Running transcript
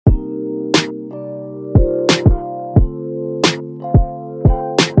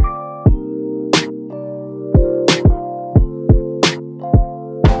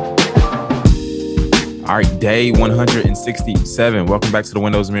All right, day 167. Welcome back to the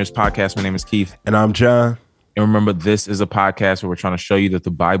Windows and Mirrors podcast. My name is Keith. And I'm John. And remember, this is a podcast where we're trying to show you that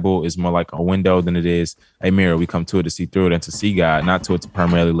the Bible is more like a window than it is a mirror. We come to it to see through it and to see God, not to it to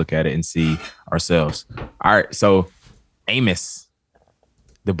primarily look at it and see ourselves. All right, so Amos,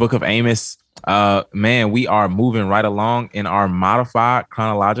 the book of Amos. Man, we are moving right along in our modified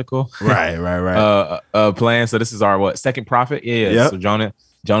chronological plan. So this is our second prophet? Yeah. Yep. So Jonah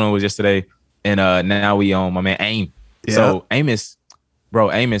was yesterday, and now we on my man Aim. Yep. So Amos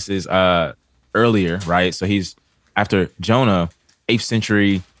is earlier, right? So he's after Jonah, 8th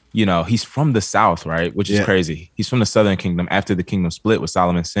century. You know, he's from the south, right? Which is crazy. He's from the southern kingdom after the kingdom split with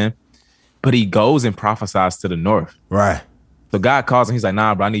Solomon's sin, but he goes and prophesies to the north, right? So God calls him. He's like,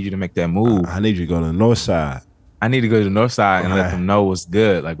 nah, bro, I need you to make that move. I need you to go to the north side. I need to go to the north side and let them know what's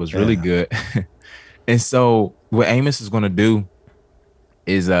good, like what's really good. And so what Amos is going to do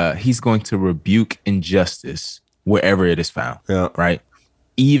is he's going to rebuke injustice wherever it is found, right?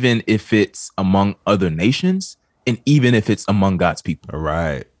 Even if it's among other nations and even if it's among God's people.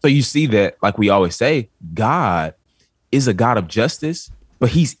 Right. So you see that, like we always say, God is a God of justice,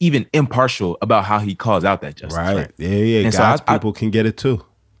 but he's even impartial about how he calls out that justice. Right. Yeah. And God's people can get it too.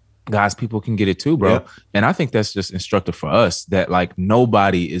 God's people can get it too, bro. Yep. And I think that's just instructive for us that like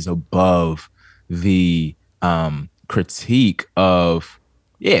nobody is above the critique of,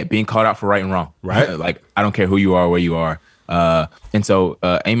 being called out for right and wrong. Right. Like, I don't care who you are, where you are. And so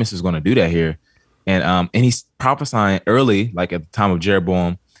Amos is going to do that here. And he's prophesying early, like at the time of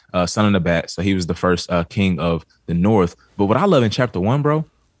Jeroboam, son of Nebat. So he was the first king of the north. But what I love in chapter 1, bro,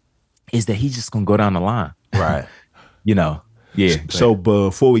 is that he's just going to go down the line. Right. Yeah. So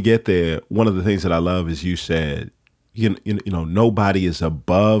before we get there, one of the things that I love is you said, you know, nobody is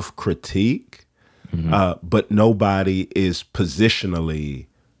above critique, but nobody is positionally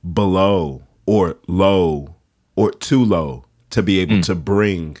below or low or too low to be able to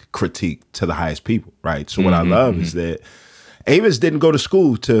bring critique to the highest people. Right. So what I love is that Amos didn't go to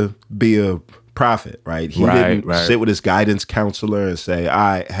school to be a prophet, right? He didn't sit with his guidance counselor and say,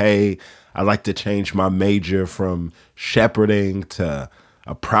 I'd like to change my major from shepherding to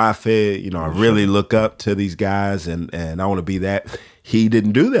a prophet. You know, I really look up to these guys and I want to be that. He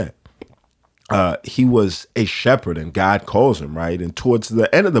didn't do that. He was a shepherd and God calls him, right? And towards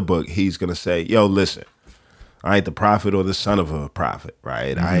the end of the book, he's going to say, yo, listen, I ain't the prophet or the son of a prophet,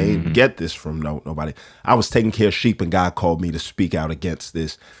 right? I ain't get this from nobody. I was taking care of sheep and God called me to speak out against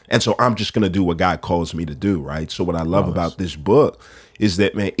this. And so I'm just going to do what God calls me to do, right? So what I love about this book is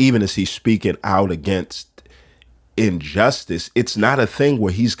that, man, even as he's speaking out against injustice, it's not a thing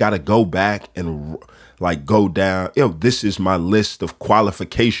where he's got to go back and like go down, this is my list of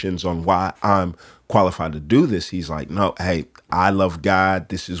qualifications on why I'm qualified to do this. He's like, no, hey, I love God.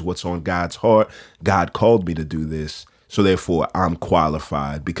 This is what's on God's heart. God called me to do this. So therefore I'm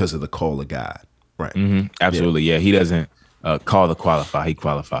qualified because of the call of God. Right. Absolutely. Yeah. He doesn't call the qualify. He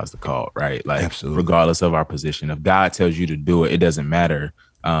qualifies the call. Right. Like, absolutely. Regardless of our position, if God tells you to do it, it doesn't matter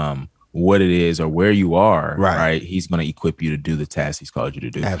what it is or where you are. Right. He's going to equip you to do the task he's called you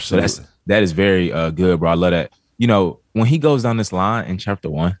to do. Absolutely. So that is very good, bro. I love that. You know, when he goes down this line in chapter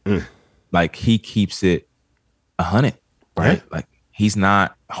 1, like he keeps it 100, right? Yeah. Like he's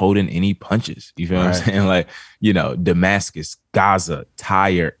not holding any punches. You feel what I'm saying? Like, you know, Damascus, Gaza,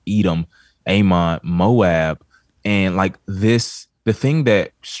 Tyre, Edom, Ammon, Moab. And like this, the thing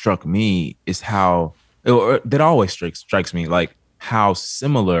that struck me is how, or that always strikes me, like how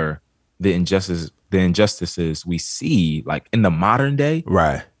similar the injustices we see like in the modern day.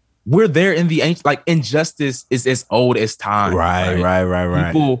 Right. We're there in the ancient, like injustice is as old as time.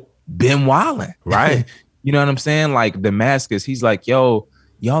 Right. People been wilding. Right. You know what I'm saying? Like Damascus, he's like, yo,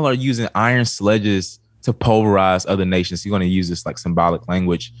 y'all are using iron sledges to pulverize other nations. You're going to use this like symbolic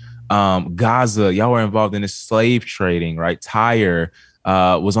language. Gaza, y'all were involved in this slave trading, right? Tyre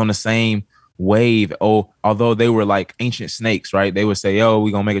was on the same wave. Although they were like ancient snakes, right? They would say, yo, we're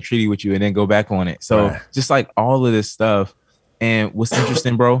going to make a treaty with you and then go back on it. So just like all of this stuff. And what's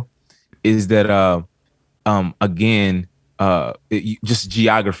interesting, bro, is that, again, just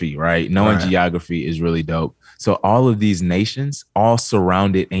geography, right? Knowing geography is really dope. So all of these nations all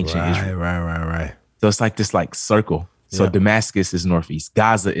surrounded ancient Israel. Right. So it's like this like circle. So Damascus is northeast,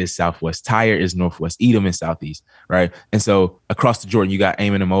 Gaza is southwest, Tyre is northwest, Edom is southeast, right? And so across the Jordan, you got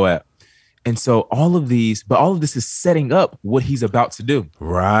Ammon and Moab. And so all of this is setting up what he's about to do.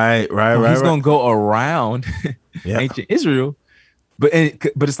 Right. He's going to go around ancient Israel. But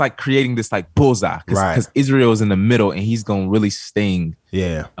it's like creating this like bullseye because Israel is in the middle and he's going to really sting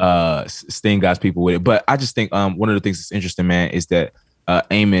God's people with it. But I just think one of the things that's interesting, man, is that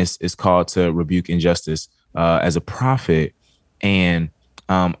Amos is called to rebuke injustice as a prophet, and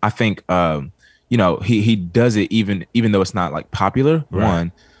I think he does it even though it's not like popular. Right.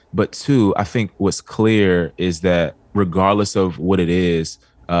 One, but two, I think what's clear is that regardless of what it is,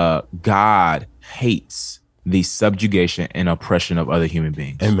 God hates the subjugation and oppression of other human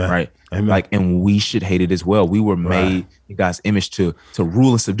beings. Amen. Right. Amen. Like, and we should hate it as well. We were made in God's image to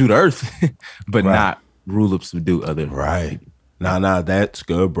rule and subdue the earth, but not rule and subdue other people. Nah, that's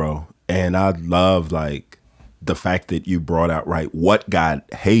good, bro. And I love like the fact that you brought out what God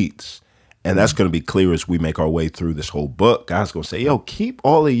hates. And that's going to be clear as we make our way through this whole book. God's going to say, yo, keep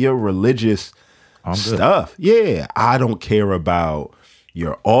all of your religious stuff. Yeah, I don't care about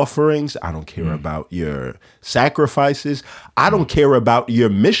your offerings. I don't care about your sacrifices. I don't care about your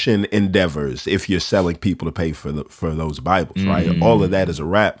mission endeavors if you're selling people to pay for those Bibles, right? All of that is a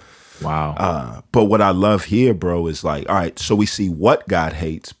wrap. Wow. But what I love here, bro, is like, all right, so we see what God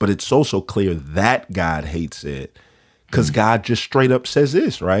hates, but it's also clear that God hates it because God just straight up says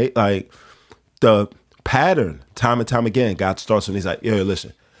this, right? Like the pattern, time and time again, God starts and he's like, yo,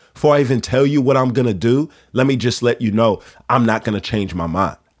 listen, before I even tell you what I'm going to do, let me just let you know I'm not going to change my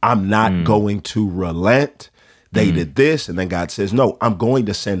mind. I'm not going to relent. They did this. And then God says, no, I'm going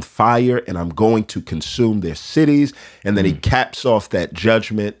to send fire and I'm going to consume their cities. And then he caps off that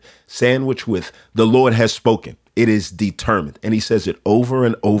judgment sandwich with the Lord has spoken. It is determined. And he says it over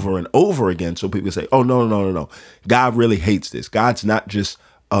and over and over again. So people say, oh, no. God really hates this. God's not just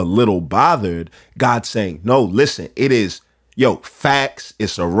a little bothered. God's saying, no, listen, it is, facts.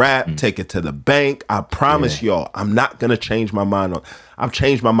 It's a wrap. Take it to the bank. I promise y'all, I'm not going to change my mind on. I've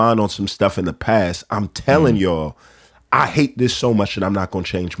changed my mind on some stuff in the past. I'm telling y'all, I hate this so much that I'm not going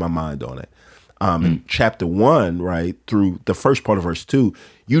to change my mind on it. In chapter 1, right, through the first part of verse 2,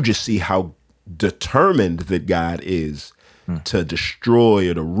 you just see how determined that God is to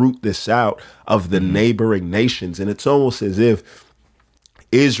destroy or to root this out of the neighboring nations. And it's almost as if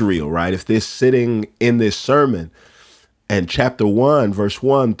Israel, right, if they're sitting in this sermon and chapter 1, verse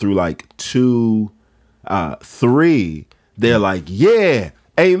 1 through like 2, 3, they're like, yeah,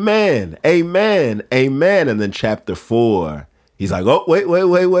 amen. And then chapter 4, he's like, oh,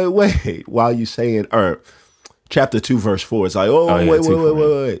 wait. While you saying, chapter 2, verse 4, it's like,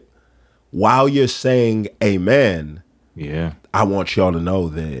 wait. While you're saying amen, I want y'all to know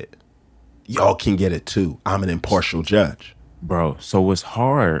that y'all can get it too. I'm an impartial judge. Bro, so what's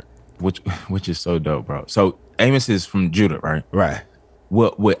hard, which is so dope, bro. So Amos is from Judah, right? Right.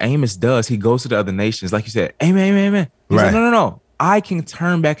 What Amos does, he goes to the other nations, like you said, amen. He's like, no. I can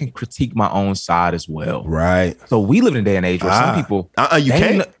turn back and critique my own side as well. Right. So we live in a day and age where some people, you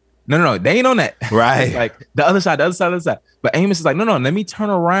can't. No, they ain't on that. Right. It's like the other side. But Amos is like, no, let me turn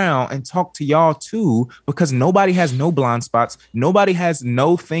around and talk to y'all too, because nobody has no blind spots. Nobody has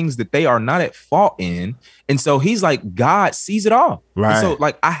no things that they are not at fault in. And so he's like, God sees it all. Right. And so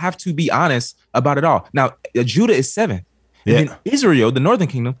like, I have to be honest about it all. Now, Judah is 7th. Yeah. And then Israel, the northern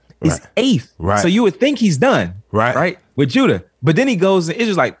kingdom, is 8th. Right. So you would think he's done. Right. With Judah. But then he goes and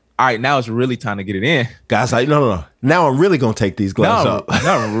Israel's like, all right, now it's really time to get it in. God's like, no. Now I'm really gonna take these gloves off.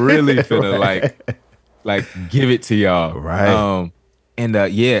 Now I'm really finna like give it to y'all. Right.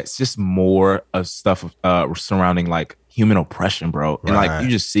 It's just more of stuff surrounding like human oppression, bro. And like you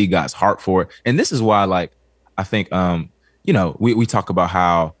just see God's heart for it. And this is why, like, I think we talk about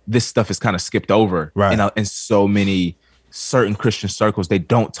how this stuff is kind of skipped over. Right. In so many certain Christian circles, they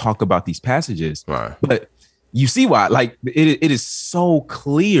don't talk about these passages. Right. But you see why, like, it is so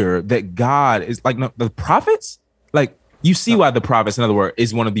clear that God is like the prophets. Like, you see why the prophets, in other words,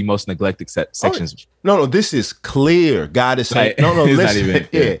 is one of the most neglected sections. No, this is clear. God is saying, no, listen.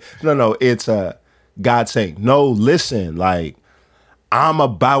 It's God saying, no, listen, like, I'm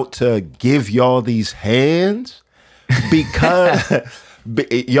about to give y'all these hands because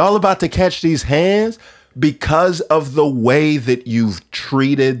y'all about to catch these hands because of the way that you've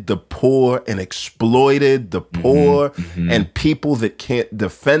treated the poor and exploited the poor and people that can't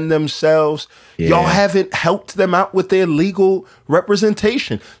defend themselves. Yeah. Y'all haven't helped them out with their legal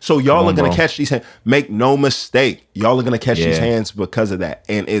representation. So y'all are going to catch these hands. Make no mistake. Y'all are going to catch these hands because of that.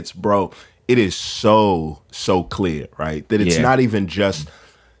 And it is so clear, right? That it's not even just,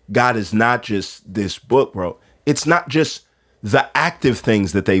 God is not just this book, bro. It's not just the active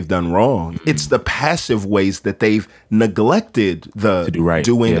things that they've done wrong. It's the passive ways that they've neglected the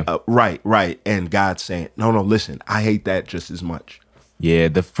doing right. And God's saying, no, listen, I hate that just as much. Yeah,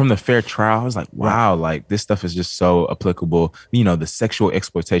 from the fair trial, I was like, wow, like this stuff is just so applicable. The sexual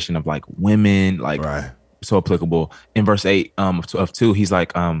exploitation of like women, like so applicable. In verse 8 of 2, he's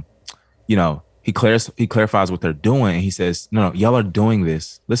like, he clarifies what they're doing, and he says, no, y'all are doing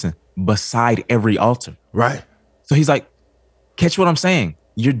this, listen, beside every altar. Right. So he's like, catch what I'm saying.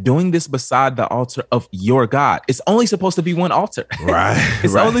 You're doing this beside the altar of your God. It's only supposed to be one altar. Right.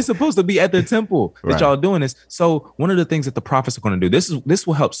 It's right. only supposed to be at the temple that Right. y'all are doing this. So one of the things that the prophets are going to do, this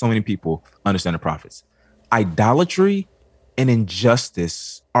will help so many people understand the prophets. Idolatry and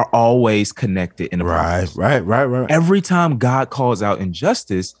injustice are always connected in the prophets. Right. Every time God calls out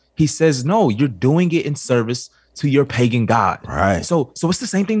injustice, he says, no, you're doing it in service to your pagan God. Right. So it's the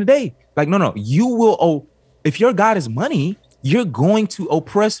same thing today. Like, no, you will, if your God is money, you're going to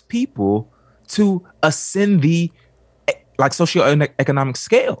oppress people to ascend the like socioeconomic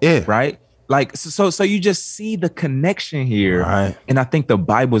scale. Yeah. Right. Like, so you just see the connection here. Right. And I think the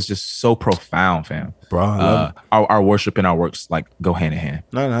Bible is just so profound, fam. Bro, I love it. Our worship and our works like go hand in hand.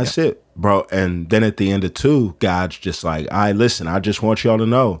 No, that's it, bro. And then at the end of 2, God's just like, all right, listen, I just want y'all to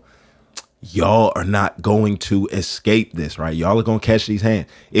know, y'all are not going to escape this, right? Y'all are going to catch these hands.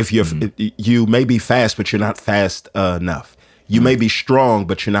 If you may be fast, but you're not fast enough. You may be strong,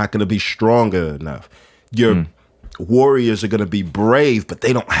 but you're not going to be stronger enough. Your warriors are going to be brave, but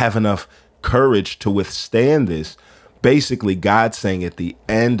they don't have enough courage to withstand this. Basically, God's saying at the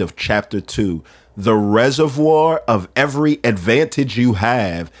end of chapter 2, the reservoir of every advantage you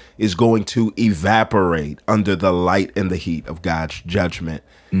have is going to evaporate under the light and the heat of God's judgment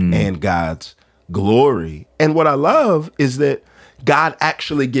and God's glory. And what I love is that God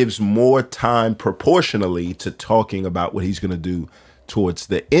actually gives more time proportionally to talking about what he's going to do towards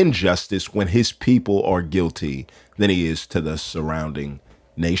the injustice when his people are guilty than he is to the surrounding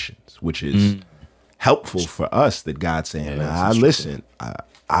nations, which is helpful for us that God's saying, listen,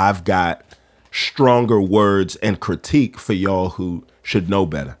 I've got stronger words and critique for y'all who should know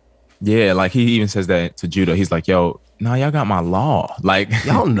better. Yeah, like he even says that to Judah. He's like, yo, no, y'all got my law. Like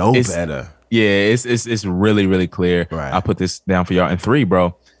y'all know better. Yeah, it's really, really clear. Right. I'll put this down for y'all. And 3,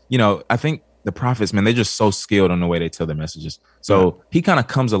 bro, I think the prophets, man, they're just so skilled on the way they tell their messages. So he kind of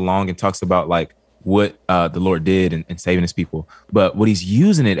comes along and talks about like what the Lord did in saving his people. But what he's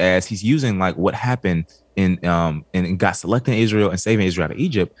using it as, he's using like what happened in God selecting Israel and saving Israel out of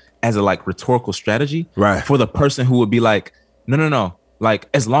Egypt as a like rhetorical strategy for the person who would be like, no. Like,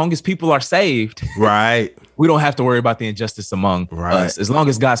 as long as people are saved, we don't have to worry about the injustice among us. As long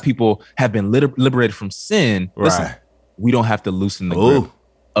as God's people have been liberated from sin, listen, we don't have to loosen the grip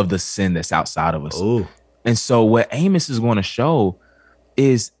of the sin that's outside of us. And so what Amos is going to show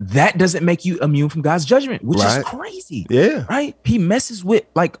is that doesn't make you immune from God's judgment, which is crazy. Yeah. Right? He messes with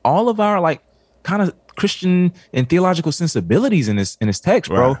like all of our like kind of Christian and theological sensibilities in this text,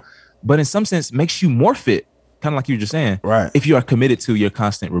 bro. But in some sense makes you more fit, kind of like you were just saying, if you are committed to your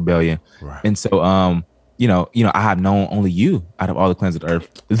constant rebellion. And so, I have known only you out of all the clans of the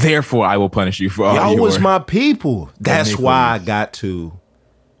earth. Therefore, I will punish you for all y'all your was my people. That's why I got to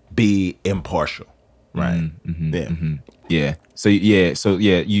be impartial. Right. Yeah. So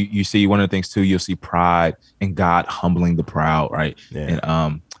you see one of the things too, you'll see pride and God humbling the proud, right?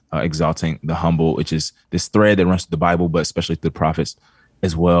 And exalting the humble, which is this thread that runs through the Bible, but especially through the prophets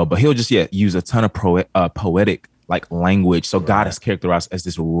as well. But he'll just use a ton of poetic like language. So God is characterized as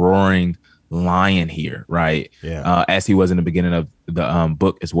this roaring lion here, right? As he was in the beginning of the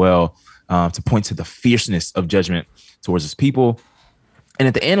book as well, to point to the fierceness of judgment towards his people. And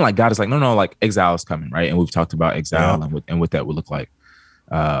at the end, like God is like, no, like exile is coming, right? And we've talked about exile and what that would look like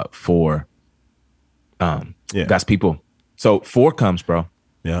for God's people. So 4 comes, bro.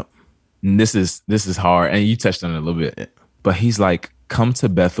 Yeah. And this is hard, and you touched on it a little bit, but he's like, come to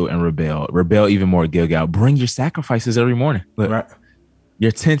Bethel and rebel even more at Gilgal. Bring your sacrifices every morning. Look,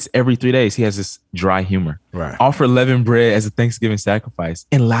 your tents every 3 days. He has this dry humor. Offer leavened bread as a Thanksgiving sacrifice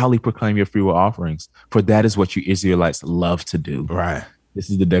and loudly proclaim your freewill offerings, for that is what you Israelites love to do. This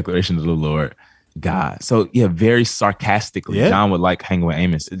is the declaration of the Lord God. So very sarcastically, John would like hang with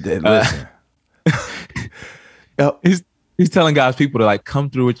Amos. Listen. He's telling God's people to like come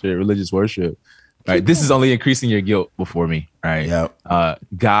through with your religious worship. Right. This is only increasing your guilt before me. Right.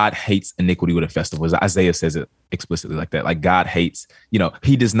 God hates iniquity with a festival. Isaiah says it explicitly like that. Like God hates,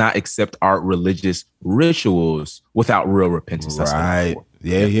 he does not accept our religious rituals without real repentance.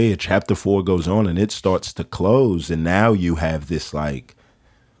 Yeah. Chapter 4 goes on and it starts to close. And now you have this like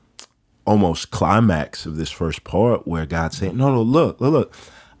almost climax of this first part where God's saying, no, look.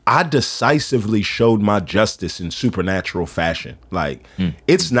 I decisively showed my justice in supernatural fashion. Like,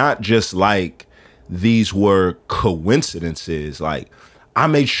 it's not just like these were coincidences. Like, I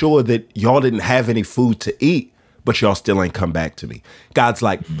made sure that y'all didn't have any food to eat but y'all still ain't come back to me. God's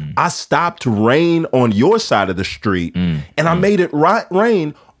like, I stopped rain on your side of the street and I made it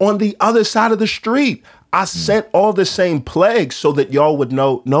rain on the other side of the street. I sent all the same plagues so that y'all would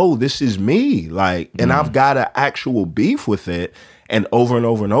know, no, this is me. Like, and I've got an actual beef with it. And over and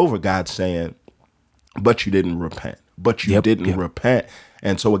over, God's saying, but you didn't repent. But you didn't repent.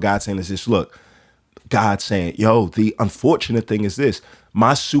 And so what God's saying is this, look, God's saying, yo, the unfortunate thing is this.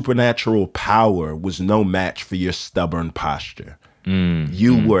 My supernatural power was no match for your stubborn posture.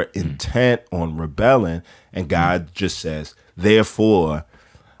 You were intent on rebelling. And God just says, therefore,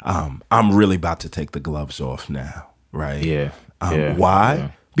 I'm really about to take the gloves off now, right? Why?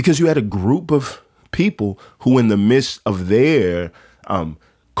 Yeah. Because you had a group of people who in the midst of their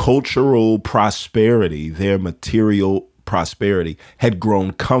cultural prosperity, their material prosperity, had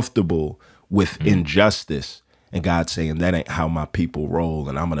grown comfortable with injustice. And God's saying, that ain't how my people roll,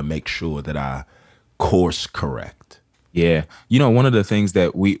 and I'm going to make sure that I course correct. Yeah. You know, one of the things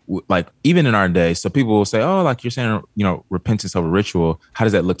that we like, even in our day, so people will say, oh, like you're saying, you know, repentance over ritual. How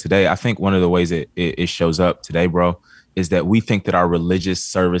does that look today? I think one of the ways it shows up today, bro, is that we think that our religious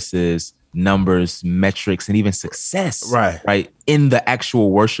services, numbers, metrics, and even success, right, in the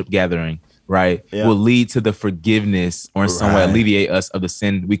actual worship gathering, right, will lead to the forgiveness or in some way alleviate us of the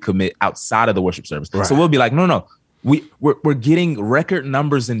sin we commit outside of the worship service. So we'll be like, no, we're getting record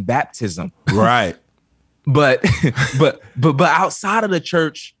numbers in baptism. Right. But outside of the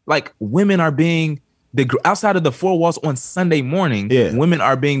church, like women are being outside of the four walls on Sunday morning, women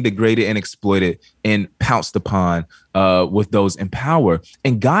are being degraded and exploited and pounced upon with those in power.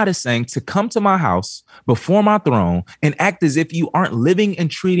 And God is saying to come to my house before my throne and act as if you aren't living and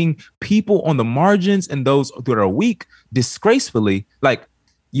treating people on the margins and those that are weak disgracefully. Like,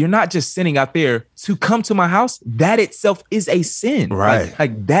 you're not just sinning out there. To come to my house, that itself is a sin. Right.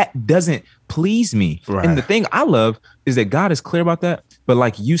 Like that doesn't please me. Right. And the thing I love is that God is clear about that. But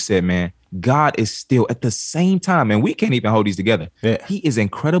like you said, man, God is still at the same time, and we can't even hold these together. Yeah. He is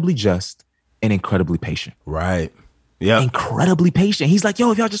incredibly just and incredibly patient. Right. Yeah. Incredibly patient. He's like,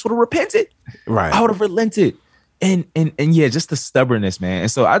 yo, if y'all just would have repented, right, I would have relented. And yeah, just the stubbornness, man.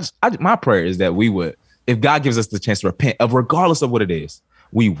 And so I my prayer is that we would, if God gives us the chance to repent of regardless of what it is,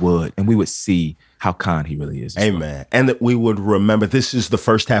 we would, and we would see how kind he really is. Amen. And that we would remember this is the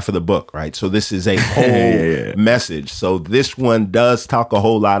first half of the book, right? So this is a whole message. So this one does talk a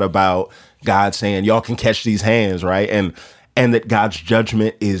whole lot about God saying, y'all can catch these hands, right? And that God's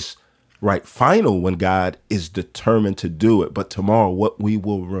judgment is final when God is determined to do it. But tomorrow, what we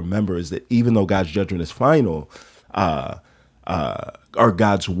will remember is that even though God's judgment is final, or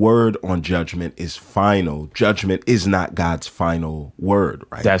God's word on judgment is final, judgment is not God's final word,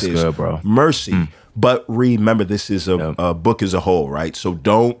 right? That's good, bro. Mercy. But remember, this is a book as a whole, right? So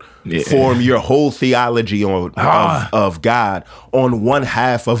don't form your whole theology of God on one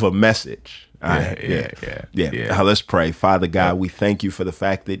half of a message. Yeah. Now let's pray. Father God, we thank you for the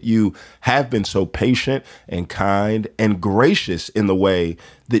fact that you have been so patient and kind and gracious in the way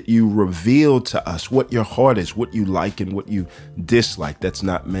that you reveal to us what your heart is, what you like and what you dislike. That's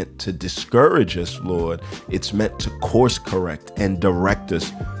not meant to discourage us, Lord. It's meant to course correct and direct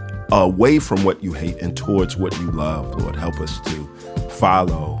us away from what you hate and towards what you love. Lord, help us to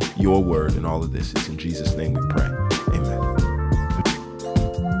follow your word in all of this. It's in Jesus' name we pray.